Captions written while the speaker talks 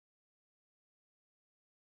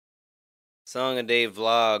Song a Day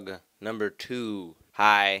vlog number 2.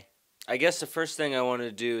 Hi. I guess the first thing I want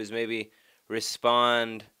to do is maybe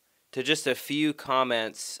respond to just a few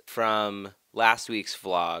comments from last week's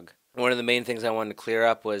vlog. One of the main things I wanted to clear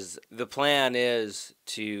up was the plan is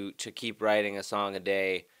to keep writing a song a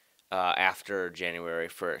day after January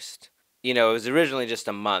 1st. You know, it was originally just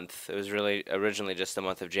a month. It was really originally just the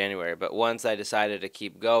month of January. But once I decided to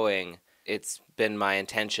keep going, it's been my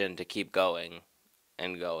intention to keep going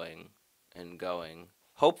and going and going.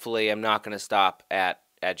 Hopefully, I'm not going to stop at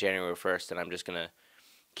January 1st, and I'm just going to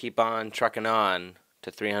keep on trucking on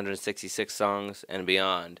to 366 songs and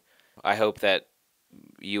beyond. I hope that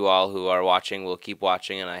you all who are watching will keep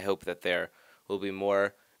watching, and I hope that there will be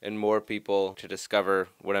more and more people to discover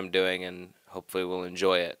what I'm doing, and hopefully will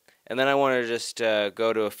enjoy it. And then I want to just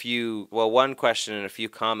go to one question and a few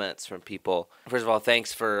comments from people. First of all,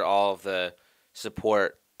 thanks for all of the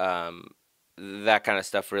support. That kind of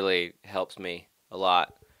stuff really helps me a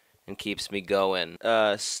lot and keeps me going.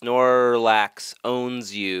 Snorlax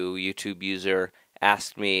Owns You, YouTube user,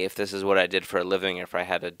 asked me if this is what I did for a living or if I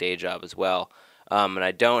had a day job as well. And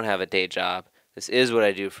I don't have a day job. This is what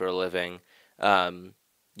I do for a living.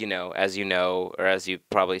 You know, or as you've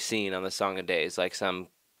probably seen on the Song a Days, like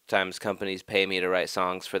sometimes companies pay me to write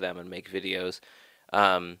songs for them and make videos,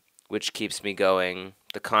 which keeps me going.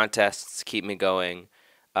 The contests keep me going.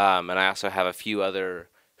 And I also have a few other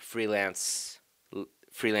freelancey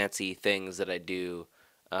things that I do.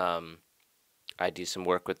 I do some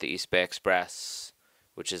work with the East Bay Express,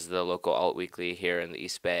 which is the local alt weekly here in the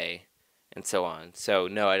East Bay, and so on. So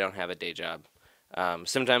no, I don't have a day job.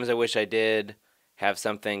 Sometimes I wish I did have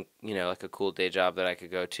something, you know, like a cool day job that I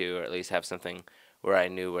could go to, or at least have something where I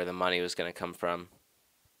knew where the money was going to come from.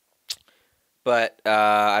 But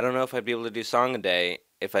I don't know if I'd be able to do song a day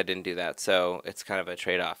if I didn't do that. So it's kind of a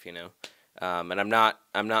trade-off, you know. And I'm not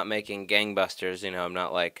making gangbusters, you know. I'm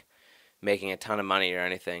not like making a ton of money or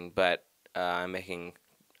anything, but I'm making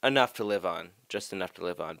enough to live on, just enough to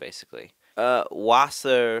live on, basically.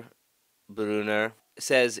 Wasser Brunner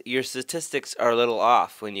says your statistics are a little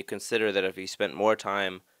off when you consider that if you spent more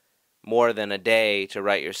than a day to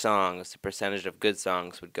write your songs, the percentage of good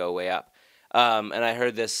songs would go way up. And I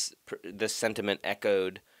heard this sentiment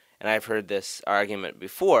echoed, and I've heard this argument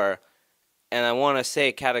before, and I want to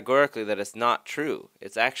say categorically that it's not true.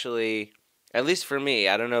 It's actually, at least for me,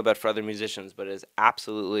 I don't know about for other musicians, but it is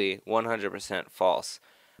absolutely 100% false.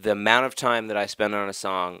 The amount of time that I spend on a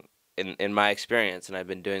song, in my experience, and I've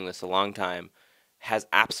been doing this a long time, has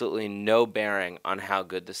absolutely no bearing on how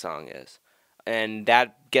good the song is. And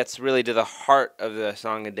that gets really to the heart of the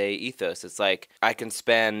Song a Day ethos. It's like I can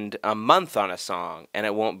spend a month on a song, and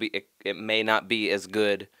it may not be as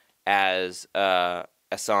good as a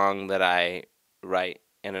song that I write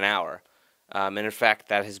in an hour. And in fact,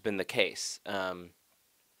 that has been the case, and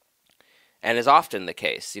is often the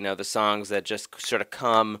case. You know, the songs that just sort of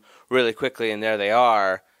come really quickly and there they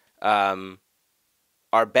are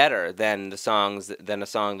better than a song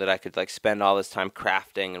that I could like spend all this time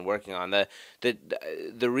crafting and working on.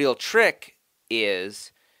 The real trick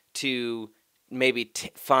is to maybe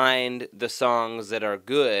find the songs that are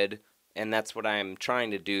good, and that's what I'm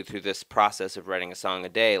trying to do through this process of writing a song a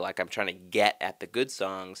day. Like, I'm trying to get at the good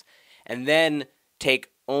songs, and then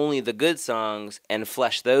take only the good songs and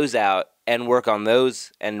flesh those out and work on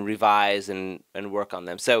those and revise and work on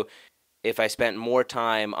them. So if I spent more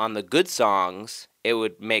time on the good songs, it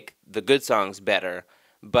would make the good songs better,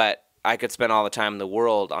 but I could spend all the time in the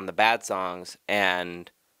world on the bad songs,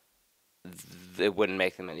 and it wouldn't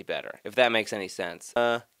make them any better, if that makes any sense.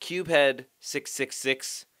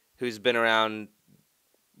 Cubehead666, who's been around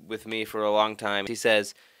with me for a long time, he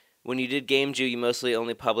says, when you did Game Jew, you mostly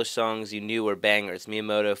only published songs you knew were bangers,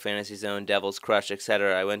 Miyamoto, Fantasy Zone, Devil's Crush,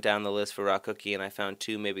 etc. I went down the list for Raw Cookie, and I found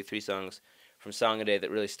 2, maybe 3 songs from Song a Day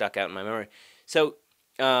that really stuck out in my memory. So,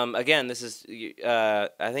 again, this is,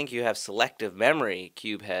 I think you have selective memory,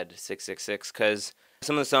 Cubehead666, because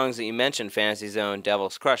some of the songs that you mentioned, Fantasy Zone,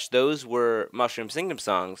 Devil's Crush, those were Mushroom Kingdom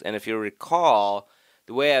songs, and if you recall,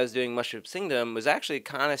 the way I was doing Mushroom Kingdom was actually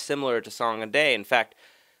kind of similar to Song a Day. In fact,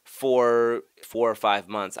 for 4 or 5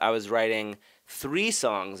 months, I was writing 3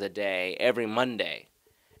 songs a day every Monday.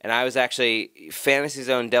 And I was actually, Fantasy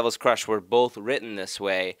Zone and Devil's Crush were both written this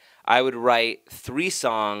way. I would write 3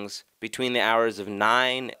 songs between the hours of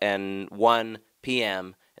 9 and 1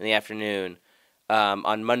 p.m. in the afternoon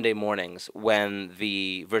on Monday mornings when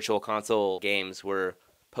the Virtual Console games were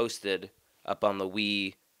posted up on the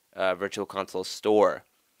Wii Virtual Console store.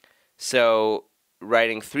 So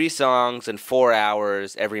writing 3 songs in 4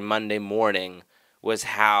 hours every Monday morning was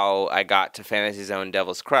how I got to Fantasy Zone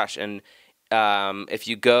Devil's Crush. And if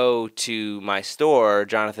you go to my store,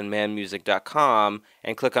 jonathanmannmusic.com,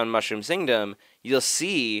 and click on Mushroom Singdom, you'll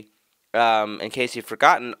see, in case you've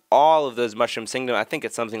forgotten, all of those Mushroom Singdom, I think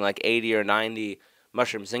it's something like 80 or 90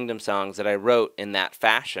 Mushroom Singdom songs that I wrote in that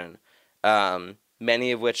fashion,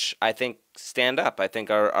 many of which I think stand up, I think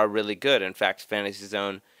are really good. In fact, Fantasy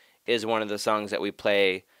Zone is one of the songs that we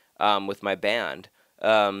play with my band,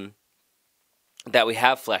 that we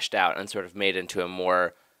have fleshed out and sort of made into a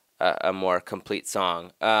more complete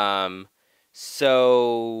song.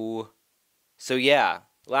 So yeah.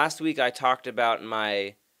 Last week I talked about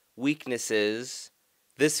my weaknesses.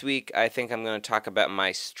 This week I think I'm going to talk about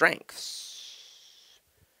my strengths.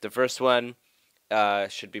 The first one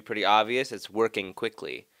should be pretty obvious. It's working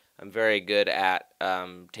quickly. I'm very good at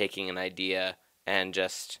taking an idea and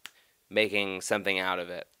just making something out of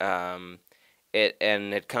it.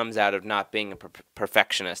 It comes out of not being a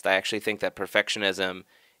perfectionist. I actually think that perfectionism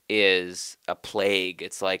is a plague.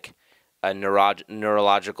 It's like a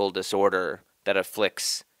neurological disorder that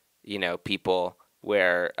afflicts, people,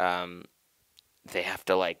 where they have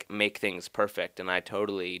to like make things perfect, and I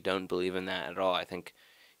totally don't believe in that at all. I think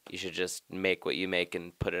you should just make what you make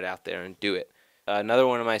and put it out there and do it. Another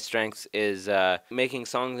one of my strengths is making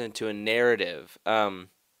songs into a narrative.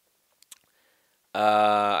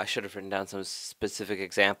 I should have written down some specific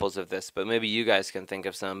examples of this, but maybe you guys can think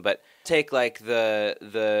of some. But take like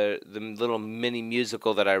the little mini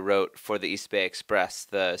musical that I wrote for the East Bay Express,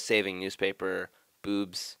 the Saving Newspaper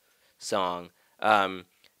Boobs song.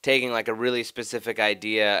 Taking like a really specific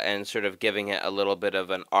idea and sort of giving it a little bit of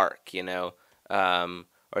an arc,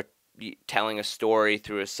 or telling a story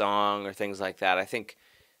through a song or things like that. I think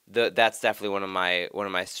that's definitely one of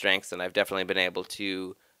my strengths, and I've definitely been able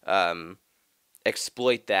to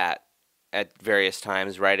exploit that at various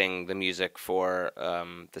times, writing the music for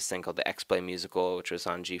this thing called the X-Play Musical, which was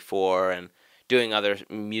on G4, and doing other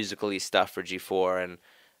musical-y stuff for G4.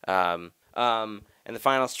 And the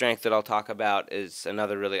final strength that I'll talk about is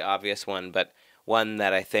another really obvious one, but one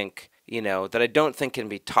that I think, that I don't think can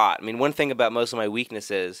be taught. I mean, one thing about most of my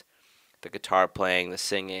weaknesses, the guitar playing, the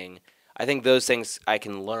singing, I think those things I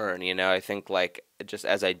can learn, I think like just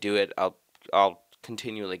as I do it, I'll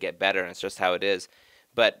continually get better, and it's just how it is.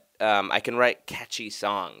 But I can write catchy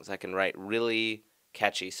songs. I can write really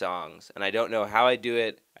catchy songs, and I don't know how I do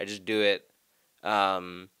it. I just do it,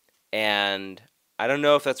 and I don't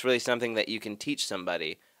know if that's really something that you can teach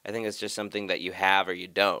somebody. I think it's just something that you have or you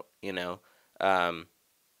don't.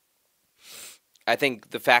 I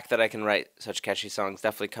think the fact that I can write such catchy songs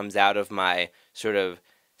definitely comes out of my sort of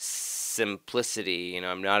simplicity.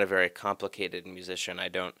 I'm not a very complicated musician. I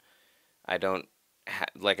don't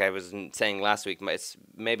like I was saying last week,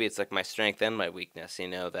 maybe it's like my strength and my weakness,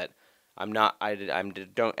 that I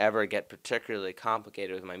don't ever get particularly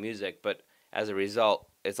complicated with my music, but as a result,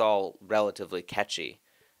 it's all relatively catchy.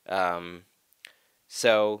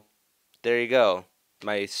 So there you go.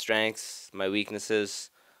 My strengths, my weaknesses,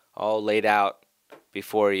 all laid out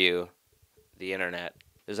before you, the internet.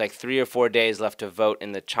 There's like 3 or 4 days left to vote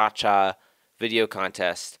in the Cha-Cha video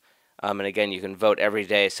contest. And again, you can vote every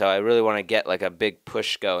day, so I really want to get like a big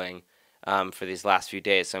push going for these last few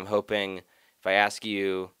days. So I'm hoping, if I ask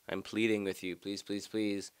you, I'm pleading with you, please, please,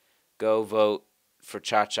 please, go vote for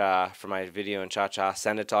Cha-Cha, for my video in Cha-Cha.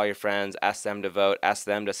 Send it to all your friends, ask them to vote, ask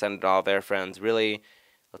them to send it to all their friends. Really,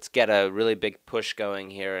 let's get a really big push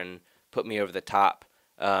going here and put me over the top,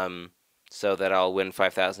 so that I'll win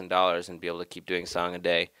 $5,000 and be able to keep doing a song a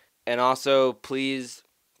day. And also, please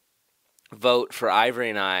vote for Ivory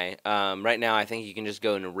and I. Right now, I think you can just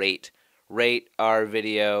go and rate our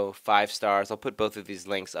video 5 stars. I'll put both of these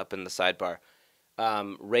links up in the sidebar.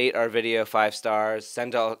 Rate our video 5 stars.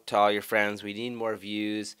 Send it to all your friends. We need more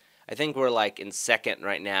views. I think we're like in second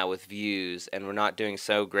right now with views, and we're not doing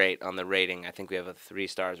so great on the rating. I think we have a 3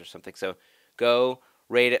 stars or something. So go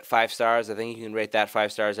rate it 5 stars. I think you can rate that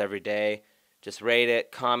 5 stars every day. Just rate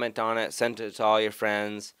it, comment on it, send it to all your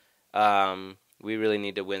friends. We really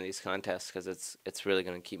need to win these contests because it's really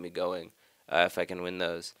going to keep me going if I can win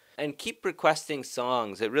those. And keep requesting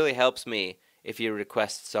songs. It really helps me if you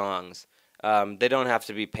request songs. They don't have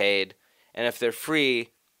to be paid, and if they're free,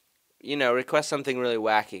 request something really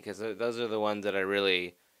wacky, because those are the ones that I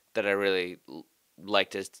really like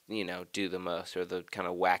to do the most, or the kind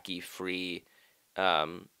of wacky free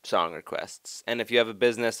song requests. And if you have a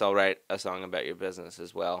business, I'll write a song about your business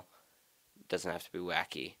as well. It doesn't have to be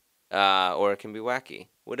wacky. Or it can be wacky.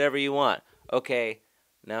 Whatever you want. Okay,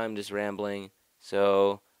 now I'm just rambling.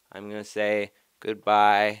 So I'm going to say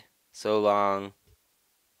goodbye, so long,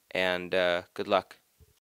 and good luck.